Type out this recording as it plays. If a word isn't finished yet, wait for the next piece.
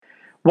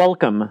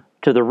Welcome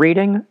to the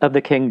reading of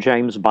the King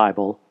James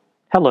Bible.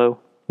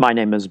 Hello, my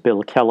name is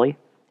Bill Kelly,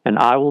 and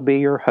I will be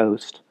your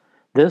host.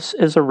 This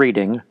is a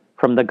reading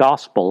from the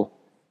Gospel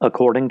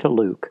according to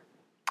Luke.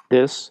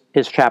 This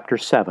is chapter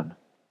 7.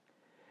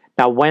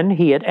 Now when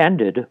he had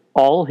ended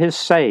all his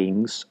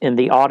sayings in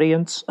the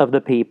audience of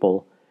the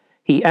people,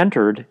 he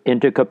entered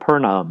into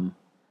Capernaum.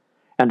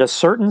 And a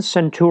certain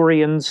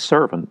centurion's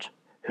servant,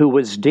 who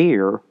was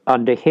dear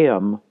unto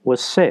him,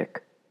 was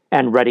sick,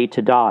 and ready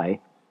to die.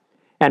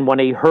 And when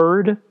he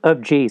heard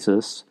of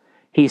Jesus,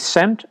 he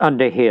sent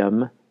unto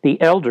him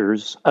the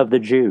elders of the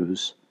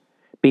Jews,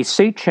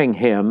 beseeching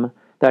him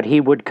that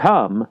he would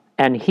come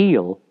and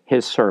heal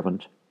his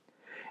servant.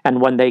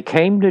 And when they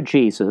came to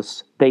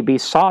Jesus, they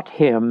besought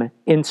him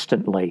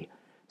instantly,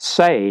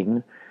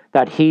 saying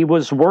that he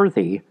was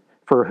worthy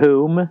for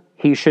whom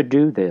he should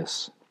do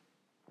this.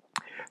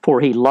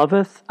 For he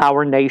loveth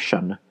our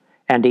nation,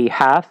 and he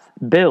hath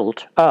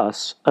built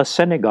us a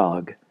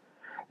synagogue.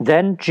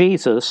 Then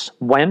Jesus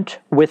went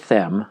with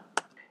them,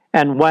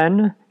 and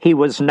when he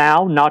was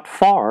now not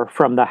far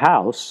from the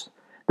house,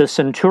 the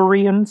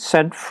centurion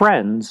sent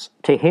friends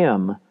to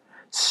him,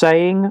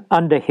 saying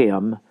unto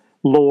him,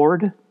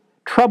 Lord,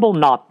 trouble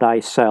not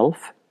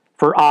thyself,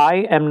 for I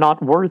am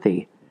not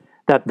worthy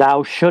that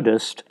thou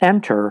shouldest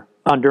enter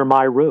under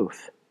my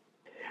roof.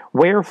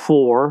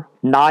 Wherefore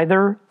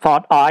neither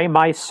thought I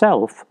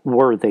myself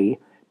worthy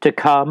to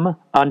come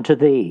unto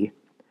thee,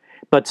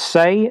 but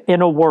say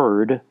in a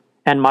word,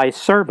 and my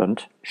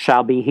servant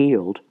shall be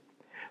healed.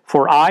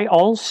 For I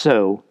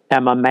also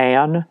am a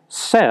man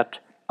set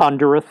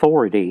under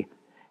authority,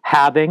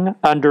 having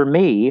under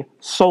me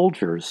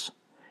soldiers.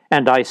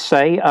 And I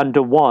say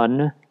unto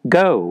one,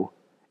 Go,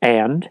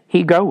 and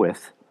he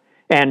goeth,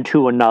 and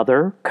to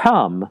another,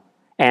 Come,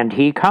 and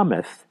he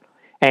cometh,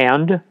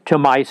 and to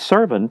my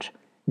servant,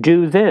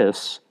 Do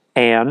this,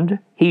 and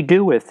he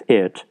doeth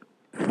it.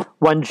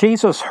 When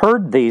Jesus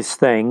heard these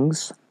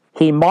things,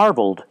 he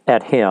marveled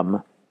at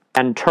him,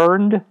 and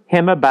turned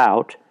him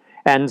about,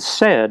 and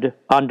said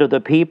unto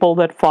the people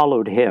that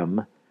followed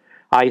him,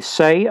 I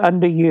say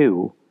unto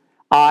you,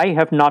 I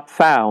have not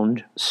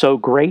found so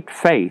great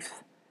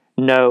faith,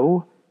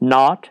 no,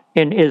 not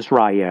in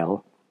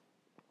Israel.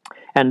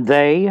 And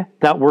they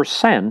that were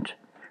sent,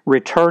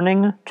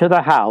 returning to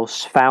the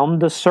house,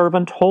 found the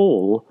servant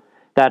whole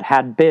that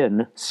had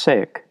been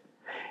sick.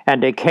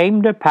 And it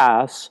came to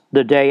pass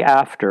the day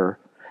after,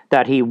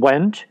 that he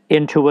went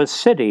into a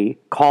city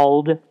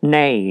called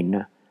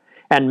Nain,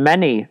 and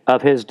many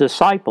of his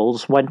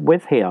disciples went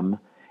with him,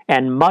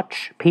 and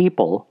much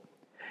people.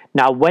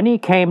 Now when he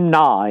came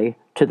nigh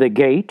to the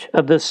gate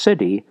of the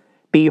city,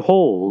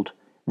 behold,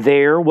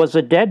 there was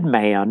a dead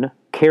man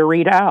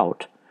carried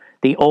out,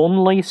 the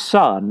only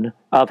son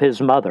of his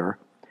mother,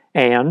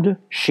 and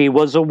she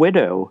was a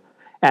widow,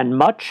 and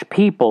much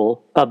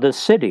people of the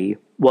city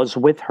was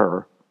with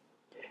her.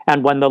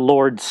 And when the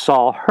Lord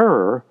saw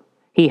her,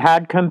 he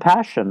had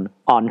compassion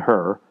on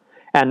her,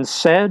 and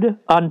said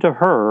unto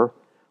her,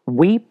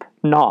 Weep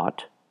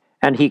not.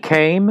 And he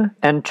came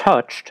and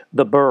touched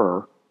the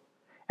bier.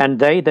 And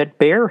they that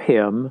bare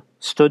him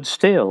stood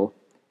still.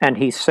 And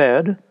he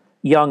said,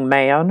 Young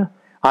man,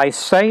 I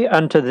say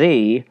unto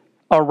thee,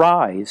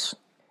 arise.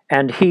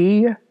 And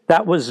he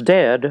that was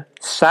dead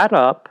sat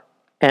up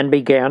and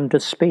began to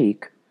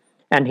speak.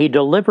 And he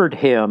delivered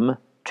him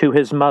to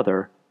his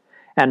mother.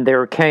 And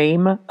there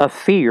came a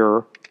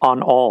fear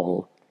on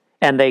all.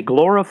 And they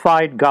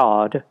glorified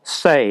God,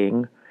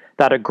 saying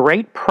that a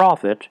great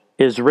prophet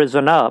is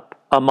risen up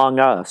among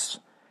us,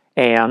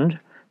 and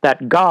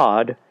that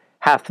God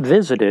hath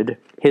visited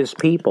his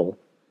people.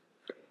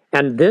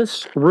 And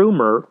this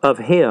rumor of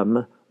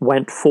him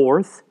went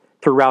forth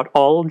throughout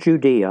all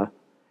Judea,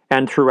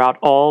 and throughout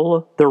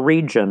all the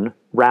region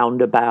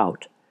round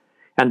about.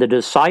 And the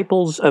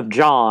disciples of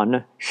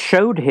John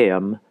showed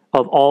him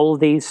of all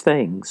these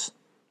things.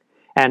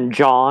 And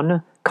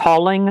John,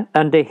 calling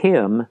unto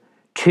him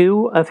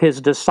 2 of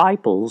his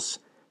disciples,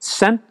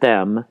 sent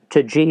them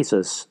to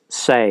Jesus,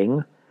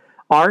 saying,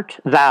 Art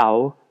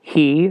thou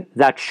he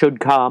that should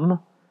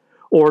come,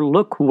 or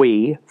look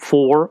we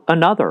for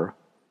another?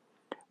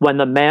 When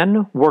the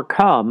men were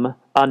come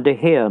unto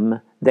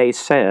him, they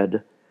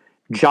said,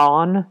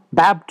 John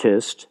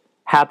Baptist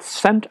hath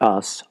sent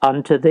us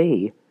unto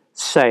thee,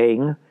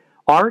 saying,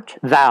 Art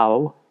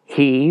thou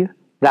he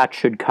that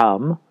should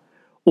come,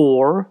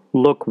 or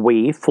look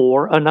we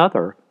for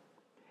another?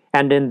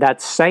 And in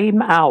that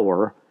same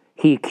hour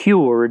he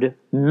cured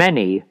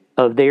many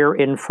of their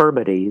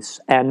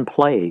infirmities and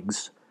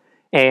plagues,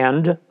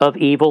 and of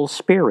evil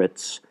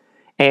spirits,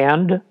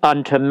 and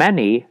unto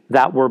many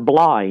that were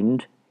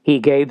blind he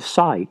gave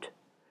sight.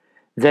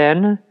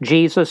 Then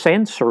Jesus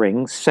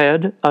answering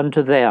said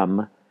unto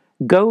them,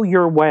 Go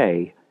your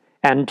way,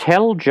 and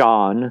tell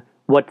John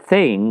what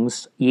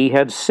things ye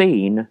have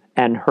seen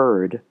and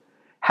heard,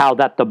 how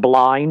that the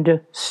blind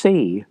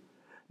see,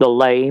 the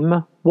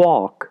lame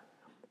walk,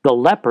 the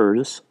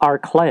lepers are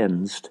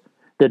cleansed,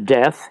 the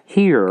deaf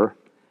hear,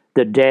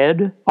 the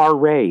dead are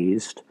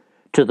raised,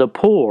 to the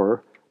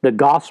poor the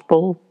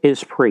gospel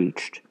is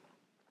preached.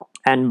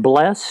 And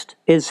blessed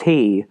is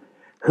he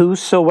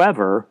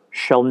whosoever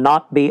shall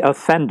not be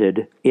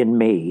offended in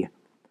me.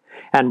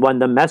 And when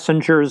the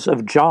messengers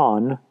of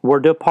John were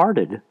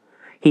departed,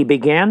 he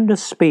began to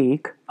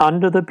speak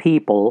unto the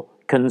people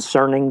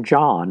concerning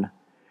John.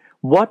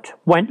 What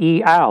went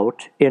ye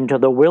out into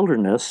the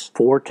wilderness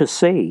for to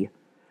see?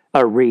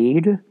 A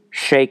reed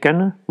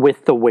shaken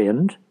with the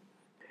wind?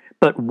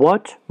 But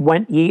what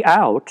went ye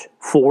out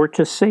for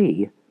to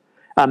see?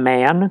 A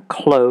man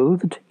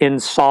clothed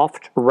in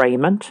soft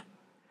raiment?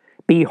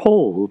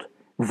 Behold,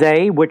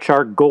 they which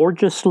are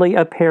gorgeously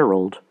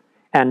apparelled,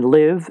 and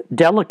live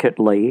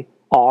delicately,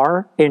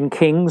 are in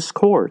kings'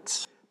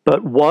 courts.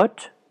 But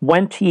what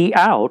went ye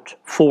out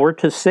for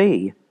to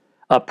see?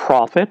 A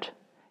prophet?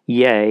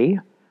 Yea,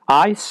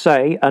 I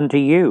say unto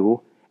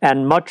you,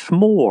 and much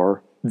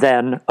more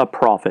than a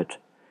prophet.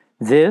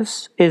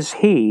 This is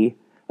he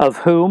of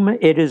whom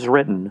it is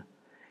written,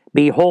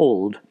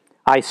 Behold,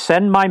 I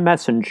send my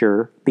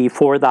messenger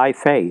before thy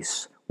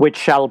face, which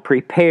shall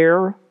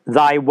prepare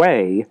thy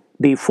way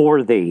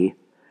before thee.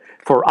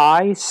 For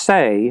I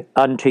say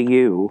unto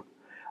you,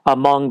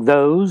 among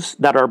those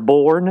that are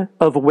born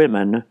of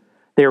women,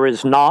 there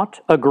is not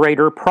a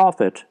greater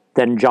prophet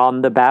than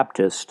John the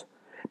Baptist,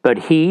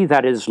 but he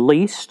that is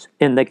least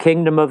in the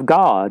kingdom of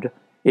God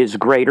is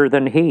greater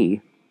than he.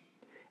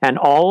 And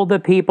all the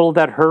people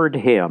that heard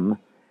him,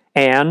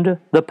 and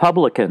the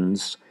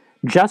publicans,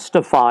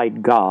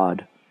 justified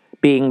God,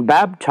 being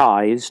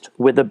baptized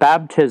with the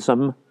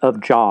baptism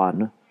of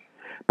John.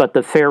 But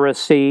the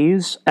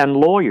Pharisees and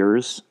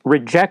lawyers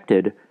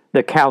rejected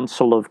the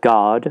counsel of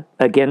God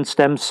against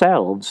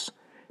themselves,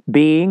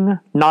 being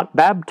not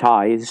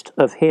baptized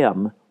of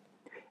him.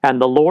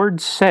 And the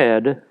Lord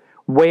said,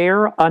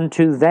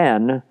 Whereunto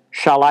then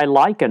shall I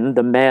liken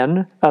the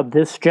men of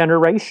this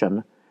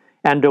generation?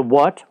 And to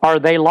what are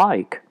they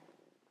like?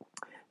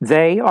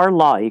 They are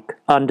like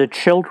unto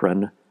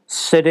children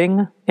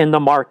sitting in the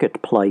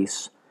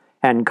marketplace,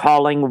 and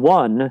calling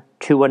one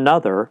to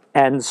another,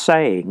 and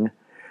saying,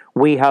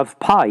 We have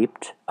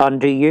piped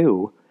unto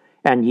you,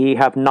 and ye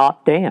have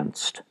not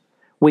danced.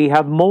 We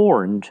have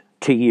mourned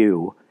to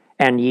you,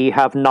 and ye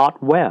have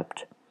not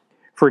wept.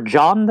 For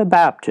John the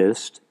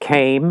Baptist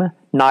came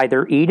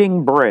neither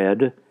eating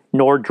bread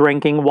nor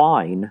drinking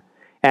wine,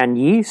 and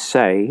ye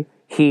say,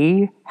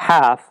 He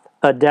hath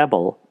a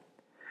devil.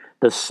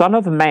 The Son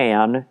of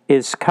Man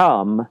is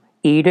come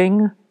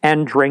eating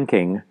and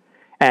drinking,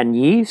 and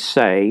ye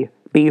say,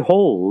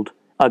 Behold,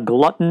 a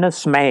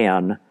gluttonous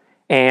man,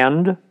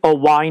 and a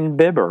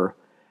wine-bibber,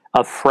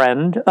 a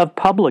friend of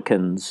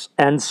publicans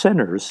and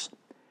sinners.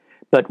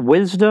 But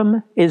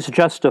wisdom is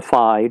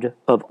justified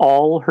of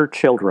all her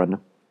children.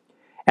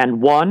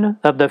 And one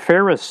of the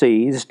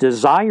Pharisees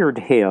desired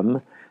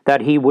him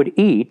that he would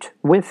eat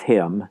with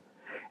him.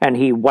 And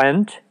he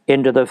went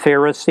into the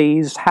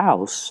Pharisee's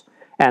house,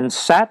 and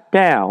sat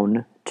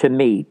down to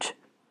meat.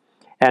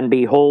 And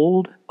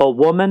behold, a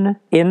woman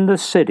in the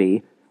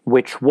city,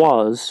 which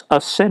was a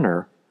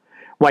sinner,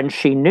 when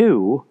she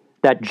knew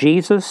that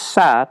Jesus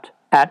sat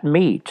at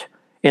meat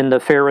in the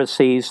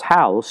Pharisee's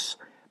house,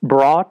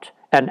 brought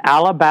an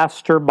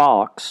alabaster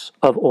box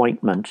of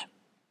ointment,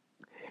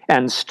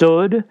 and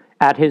stood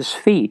at his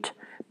feet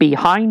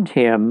behind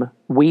him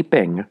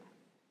weeping,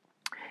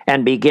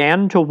 and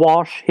began to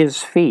wash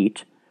his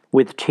feet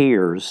with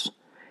tears,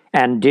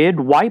 and did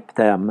wipe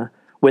them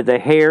with the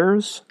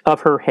hairs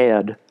of her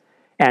head,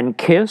 and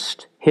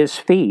kissed his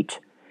feet,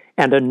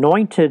 and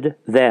anointed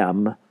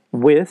them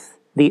with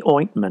the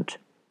ointment.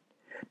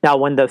 Now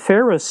when the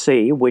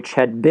Pharisee which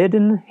had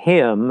bidden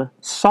him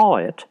saw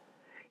it,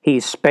 he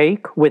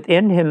spake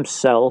within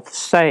himself,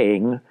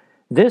 saying,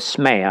 This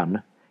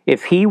man,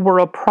 if he were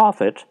a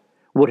prophet,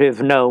 would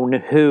have known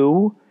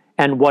who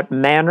and what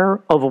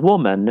manner of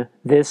woman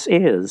this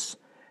is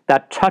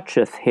that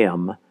toucheth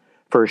him,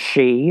 for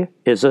she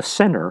is a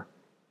sinner.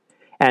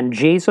 And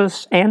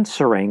Jesus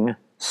answering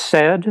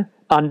said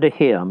unto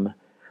him,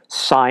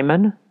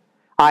 Simon,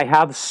 I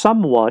have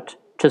somewhat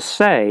to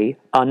say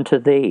unto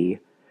thee.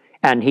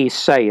 And he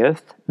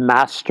saith,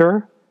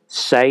 Master,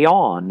 say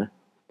on.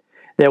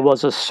 There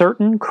was a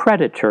certain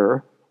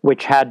creditor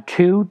which had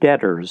 2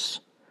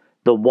 debtors.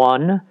 The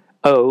one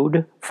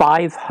owed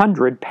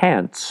 500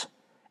 pence,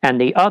 and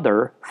the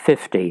other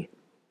 50.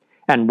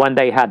 And when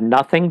they had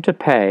nothing to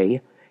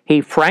pay,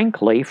 he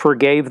frankly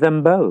forgave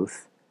them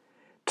both.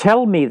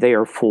 Tell me,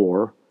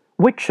 therefore,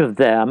 which of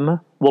them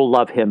will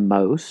love him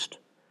most?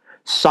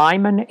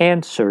 Simon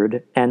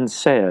answered and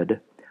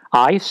said,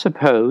 I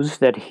suppose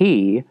that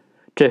he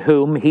to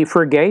whom he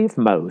forgave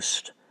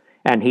most.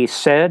 And he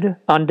said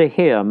unto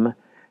him,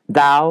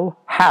 Thou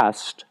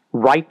hast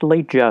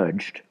rightly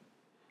judged.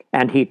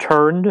 And he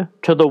turned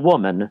to the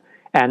woman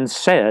and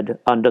said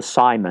unto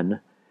Simon,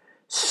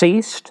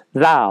 Seest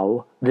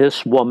thou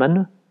this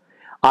woman?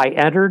 I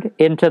entered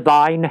into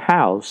thine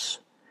house.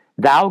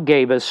 Thou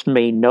gavest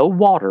me no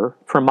water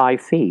for my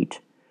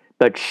feet,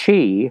 but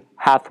she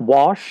hath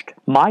washed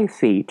my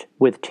feet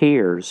with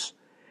tears,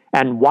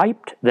 and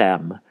wiped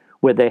them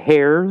with the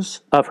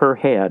hairs of her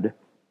head.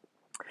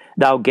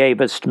 thou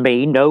gavest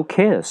me no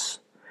kiss.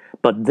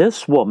 But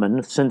this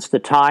woman, since the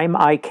time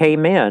I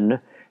came in,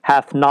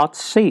 hath not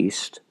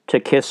ceased to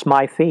kiss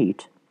my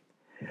feet.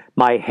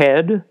 My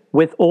head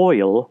with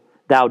oil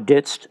thou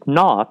didst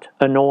not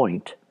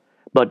anoint,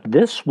 but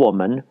this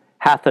woman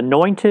hath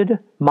anointed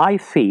my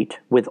feet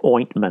with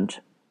ointment.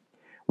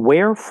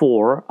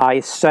 Wherefore I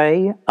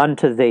say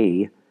unto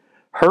thee,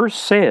 her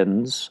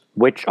sins,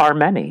 which are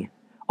many,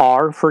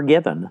 are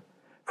forgiven,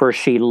 for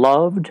she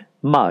loved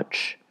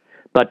much.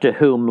 But to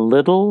whom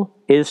little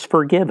is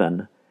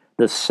forgiven,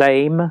 the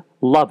same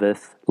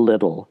loveth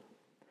little.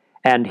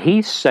 And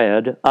he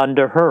said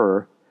unto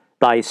her,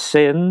 Thy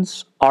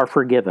sins are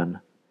forgiven.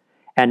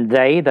 And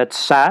they that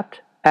sat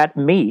at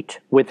meat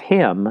with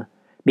him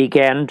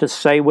began to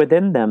say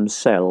within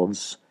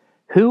themselves,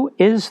 Who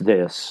is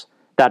this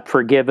that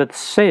forgiveth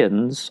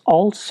sins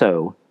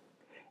also?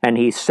 And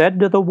he said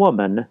to the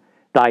woman,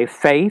 Thy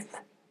faith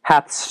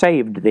hath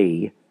saved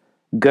thee.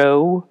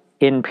 Go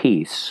in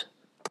peace.